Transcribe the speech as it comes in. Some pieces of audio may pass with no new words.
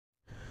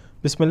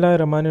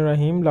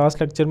बिस्मिल्लाहिर्रहमानिर्रहीम।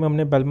 Last lecture में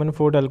हमने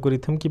बेलमन-फोर्ड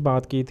एल्गोरिथम की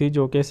बात की थी,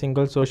 जो कि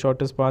सिंगल सो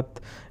शॉर्टेस्ट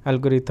पाथ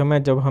एल्गोरिथम है।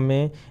 जब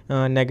हमें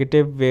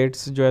नेगेटिव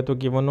वेट्स जो है तो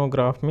गिवन हो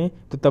ग्राफ में,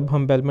 तो तब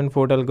हम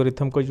बेलमन-फोर्ड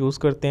एल्गोरिथम को यूज़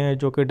करते हैं,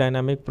 जो कि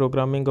डायनामिक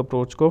प्रोग्रामिंग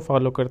अप्रोच को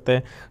फॉलो करता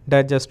है।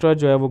 डाइजेस्ट्रा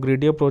जो है वो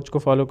ग्रीडी अप्रोच को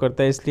फॉलो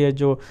करता है, इसलिए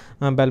जो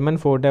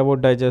बेलमन-फोर्ड है वो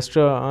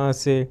डाइजेस्ट्रा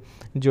से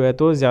जो है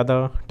तो ज़्यादा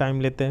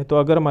टाइम लेते हैं। तो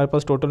अगर हमारे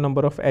पास टोटल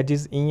नंबर ऑफ़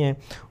एजेस ई हैं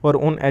और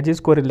उन एजेस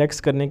को रिलैक्स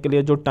करने के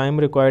लिए जो टाइम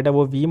रिक्वायर्ड है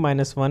वो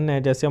v-1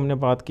 है, जैसे हमने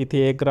बात की थी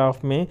एक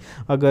ग्राफ में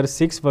अगर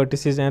 6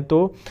 वर्टिसेस हैं तो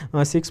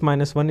 6 -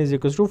 1 इज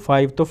इक्वल टू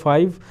 5। तो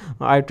 5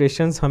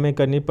 आइट्रेशंस हमें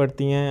करनी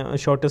पड़ती हैं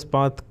शॉर्टेस्ट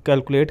पाथ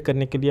कैलकुलेट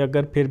करने के लिए।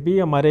 अगर फिर भी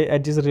हमारे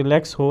एजेस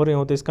रिलैक्स हो रहे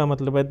हो तो इसका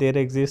मतलब है there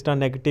exist a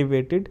negative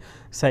weighted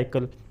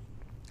cycle.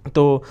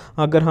 तो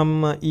अगर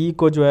हम ई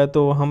को जो है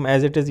तो हम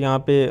एज इट इज़ यहाँ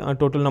पे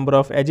टोटल नंबर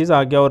ऑफ़ एजेस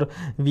आ गया, और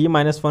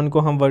v-1 को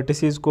हम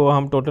वर्टिसेस को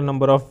हम टोटल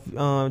नंबर ऑफ़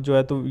जो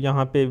है तो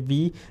यहाँ पे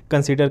v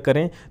कंसीडर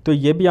करें, तो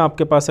ये भी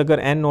आपके पास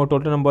अगर n हो,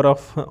 total number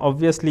of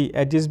obviously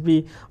edges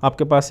भी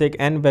आपके पास एक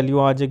n वैल्यू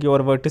आ जाएगी,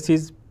 और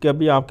वर्टिसेस का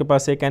भी आपके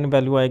पास एक n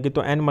वैल्यू आएगी।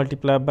 तो n ×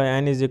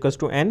 n is equals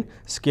to n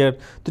square.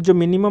 तो जो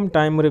मिनिमम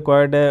टाइम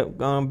रिक्वायर्ड है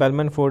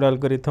बेलमन-फोर्ड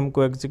एल्गोरिथम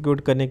को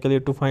एग्जीक्यूट करने के लिए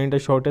to find the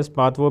shortest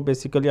path, वो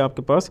बेसिकली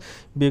आपके पास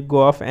big O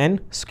of n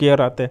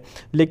square आता है।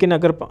 लेकिन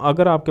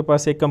अगर आपके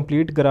पास एक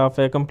कंप्लीट ग्राफ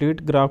है,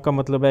 कंप्लीट ग्राफ का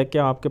मतलब है कि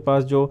आपके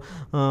पास जो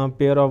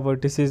पेयर ऑफ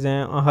वर्टिसेस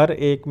हैं हर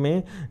एक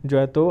में जो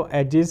है तो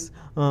एजेस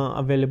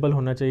अवेलेबल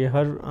होना चाहिए।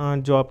 हर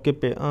जो आपके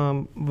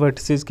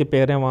वर्टिसेस के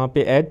पेयर हैं वहाँ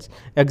पे एज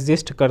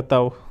एग्जिस्ट करता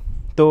हो।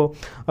 तो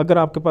अगर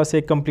आपके पास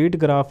एक कंप्लीट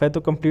ग्राफ है तो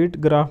कंप्लीट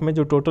ग्राफ में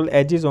जो टोटल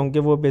एजेस होंगे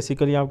वो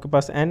बेसिकली आपके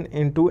पास n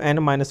 ×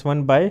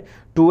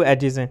 n-1/2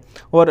 एजेस हैं,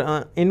 और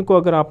इनको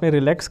अगर आपने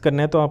रिलैक्स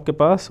करना है तो आपके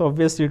पास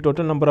obviously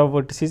total number of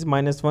vertices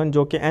 -1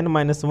 जो कि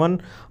n-1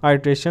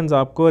 आइट्रेशंस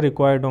आपको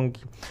रिक्वायर्ड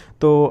होंगी।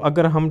 तो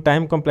अगर हम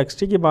टाइम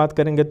कॉम्प्लेक्सिटी की बात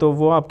करेंगे तो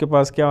वो आपके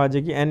पास क्या आ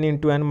जाएगी, n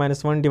 ×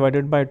 n-1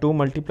 divided by 2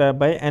 multiply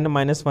by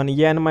n-1।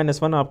 ये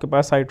n-1 आपके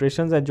पास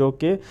आइट्रेशंस है जो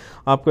कि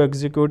आपको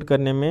एग्जीक्यूट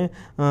करने में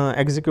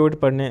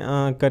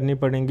करनी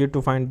पड़ेंगी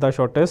to find the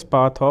shortest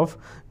path of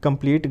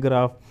complete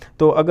graph.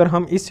 तो अगर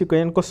हम इस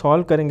इक्वेशन को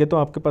सॉल्व करेंगे तो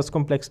आपके पास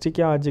कॉम्प्लेक्सिटी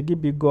क्या आ जाएगी,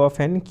 big O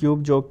of n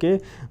cube, जो कि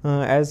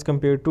एज़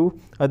कम्पेयर टू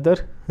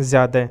अदर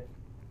ज़्यादा है।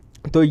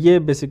 तो ये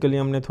बेसिकली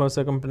हमने थोड़ा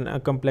सा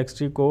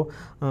कम्प्लेक्सिटी को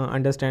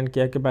अंडरस्टैंड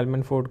किया कि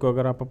बेलमन-फोर्ड को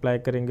अगर आप अप्लाई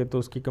करेंगे तो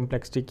उसकी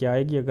कम्प्लेक्सिटी क्या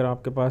आएगी। अगर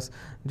आपके पास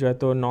जो है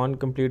तो नॉन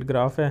कंप्लीट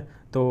ग्राफ है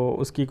तो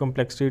उसकी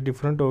कम्प्लेक्सिटी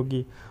डिफरेंट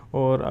होगी,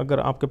 और अगर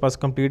आपके पास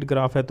कंप्लीट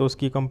ग्राफ है तो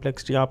उसकी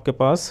कम्प्लेक्सिटी आपके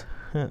पास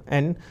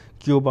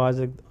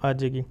n³ आ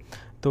जाएगी।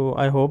 तो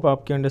आई होप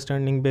आपकी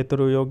अंडरस्टैंडिंग बेहतर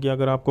हुई होगी।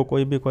 अगर आपको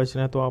कोई भी क्वेश्चन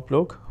है तो आप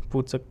लोग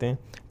पूछ सकते हैं।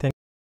 थैंक